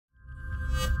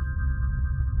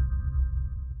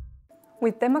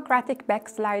With democratic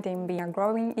backsliding being a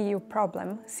growing EU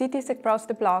problem, cities across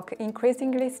the bloc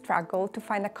increasingly struggle to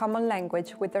find a common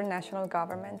language with their national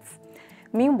governments.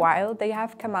 Meanwhile, they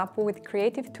have come up with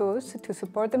creative tools to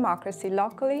support democracy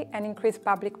locally and increase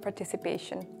public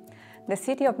participation. The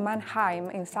city of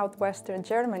Mannheim in southwestern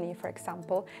Germany, for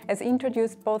example, has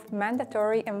introduced both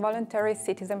mandatory and voluntary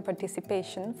citizen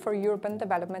participation for urban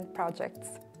development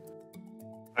projects.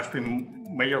 I've been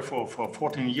mayor for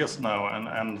 14 years now,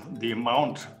 and the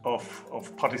amount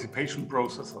of participation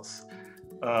processes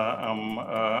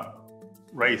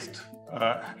raised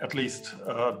at least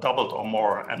doubled or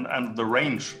more, and the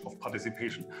range of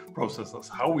participation processes,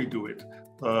 how we do it,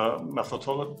 the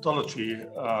methodology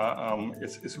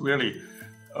is really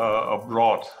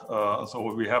broad.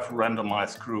 So we have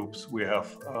randomized groups, we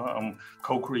have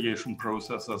co-creation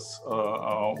processes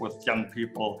with young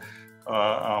people,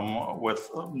 with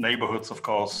neighborhoods, of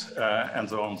course, and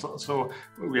so on. So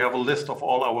we have a list of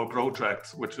all our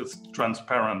projects, which is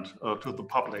transparent to the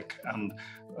public, and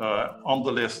on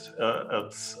the list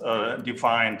it's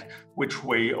defined which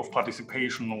way of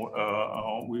participation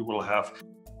we will have.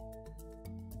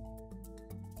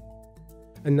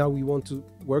 And now we want to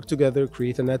work together,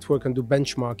 create a network and do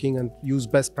benchmarking and use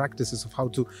best practices of how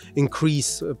to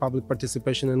increase public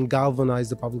participation and galvanize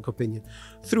the public opinion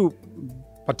through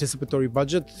participatory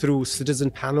budget, through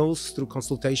citizen panels, through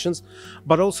consultations,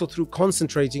 but also through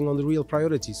concentrating on the real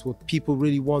priorities, what people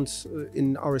really want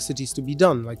in our cities to be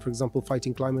done, like, for example,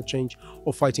 fighting climate change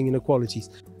or fighting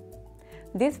inequalities.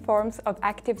 These forms of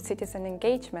active citizen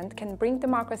engagement can bring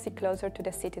democracy closer to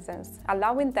the citizens,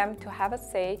 allowing them to have a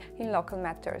say in local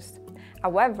matters.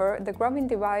 However, the growing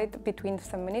divide between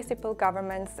some municipal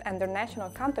governments and their national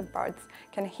counterparts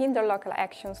can hinder local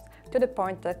actions to the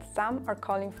point that some are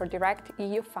calling for direct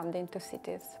EU funding to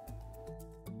cities.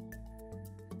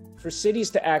 For cities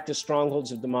to act as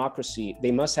strongholds of democracy,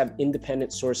 they must have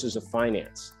independent sources of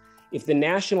finance. If the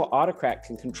national autocrat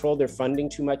can control their funding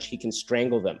too much, he can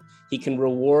strangle them. He can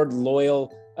reward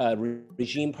loyal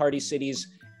regime party cities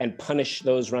and punish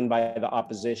those run by the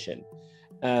opposition.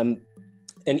 And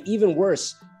even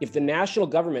worse, if the national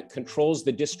government controls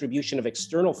the distribution of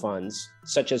external funds,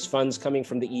 such as funds coming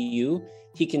from the EU,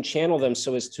 he can channel them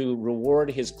so as to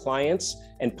reward his clients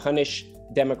and punish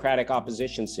democratic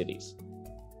opposition cities.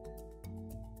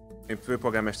 Én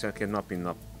főpolgármesterként nap mint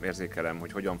nap érzékelem,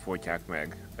 hogy hogyan folytják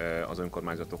meg az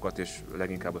önkormányzatokat, és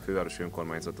leginkább a fővárosi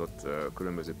önkormányzatot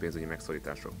különböző pénzügyi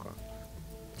megszorításokkal.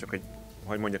 Csak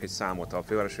hogy mondjak egy számot, a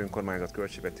fővárosi önkormányzat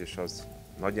költségvetés az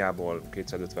nagyjából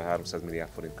 250-300 milliárd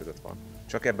forint között van.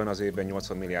 Csak ebben az évben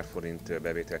 80 milliárd forint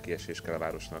bevételkiesést kell a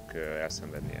városnak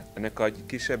elszenvednie. Ennek a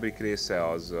kisebbik része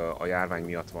az a járvány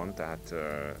miatt van, tehát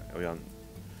olyan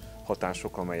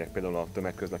hatások, amelyek például a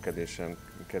tömegközlekedésen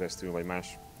keresztül vagy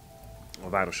más a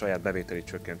város saját bevételi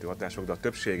csökkentő hatások, de a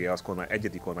többsége az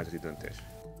egyedi kormányzati döntés.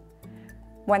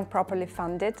 When properly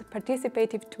funded,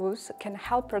 participative tools can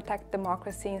help protect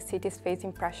democracy in cities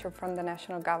facing pressure from the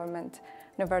national government.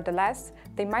 Nevertheless,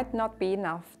 they might not be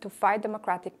enough to fight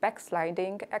democratic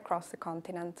backsliding across the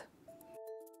continent.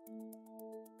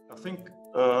 I think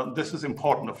this is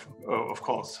important, of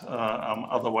course,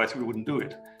 otherwise we wouldn't do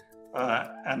it.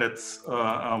 And it's,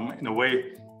 in a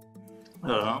way,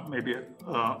 maybe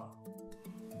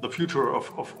the future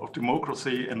of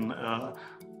democracy in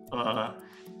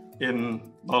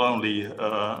not only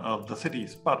the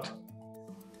cities, but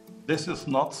this is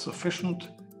not sufficient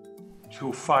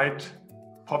to fight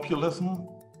populism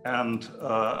and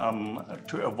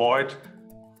to avoid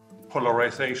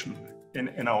polarization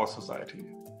in our society.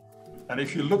 And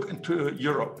if you look into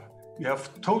Europe, you have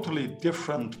totally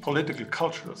different political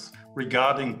cultures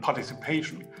regarding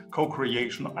participation,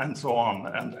 co-creation, and so on,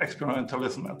 and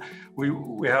experimentalism.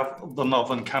 We have the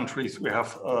northern countries, we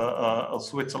have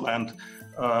Switzerland,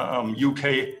 UK,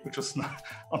 which is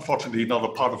unfortunately not a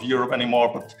part of Europe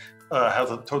anymore, but has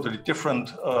a totally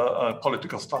different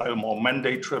political style, more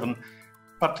mandate-driven.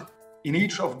 But in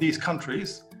each of these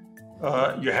countries,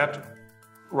 you had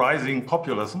rising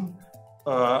populism.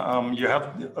 You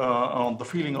have the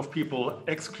feeling of people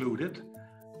excluded.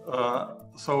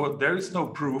 So there is no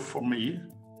proof for me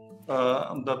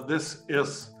that this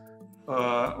is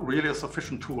really a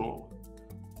sufficient tool